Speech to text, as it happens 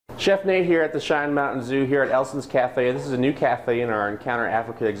Chef Nate here at the Cheyenne Mountain Zoo here at Elson's Cafe. This is a new cafe in our Encounter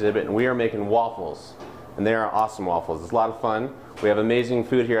Africa exhibit, and we are making waffles. And they are awesome waffles. It's a lot of fun. We have amazing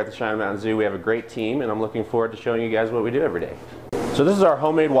food here at the Cheyenne Mountain Zoo. We have a great team, and I'm looking forward to showing you guys what we do every day. So this is our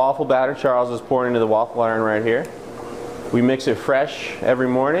homemade waffle batter. Charles is pouring into the waffle iron right here. We mix it fresh every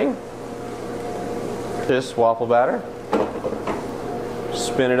morning. This waffle batter.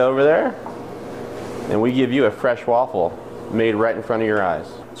 Spin it over there, and we give you a fresh waffle made right in front of your eyes.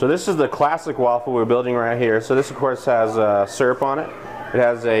 So this is the classic waffle we're building right here. So this of course has syrup on it. It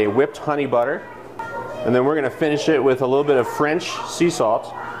has a whipped honey butter, and then we're going to finish it with a little bit of French sea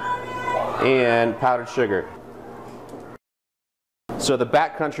salt and powdered sugar. So the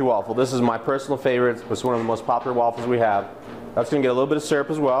backcountry waffle, this is my personal favorite. It's one of the most popular waffles we have. That's going to get a little bit of syrup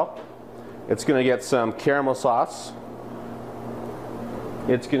as well. It's going to get some caramel sauce.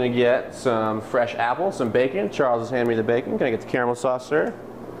 It's going to get some fresh apple, some bacon. Charles is handing me the bacon. Can I get the caramel sauce, sir?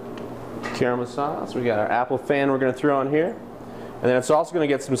 Caramel sauce. We got our apple fan we're going to throw on here. And then it's also going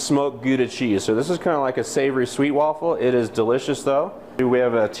to get some smoked Gouda cheese. So this is kind of like a savory sweet waffle. It is delicious though. We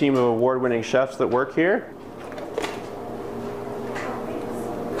have a team of award-winning chefs that work here.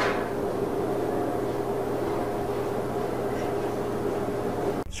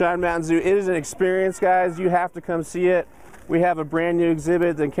 Cheyenne Mountain Zoo, it is an experience, guys. You have to come see it. We have a brand new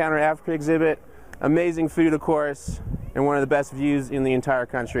exhibit, the Encounter Africa exhibit. Amazing food, of course, and one of the best views in the entire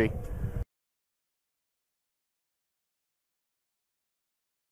country.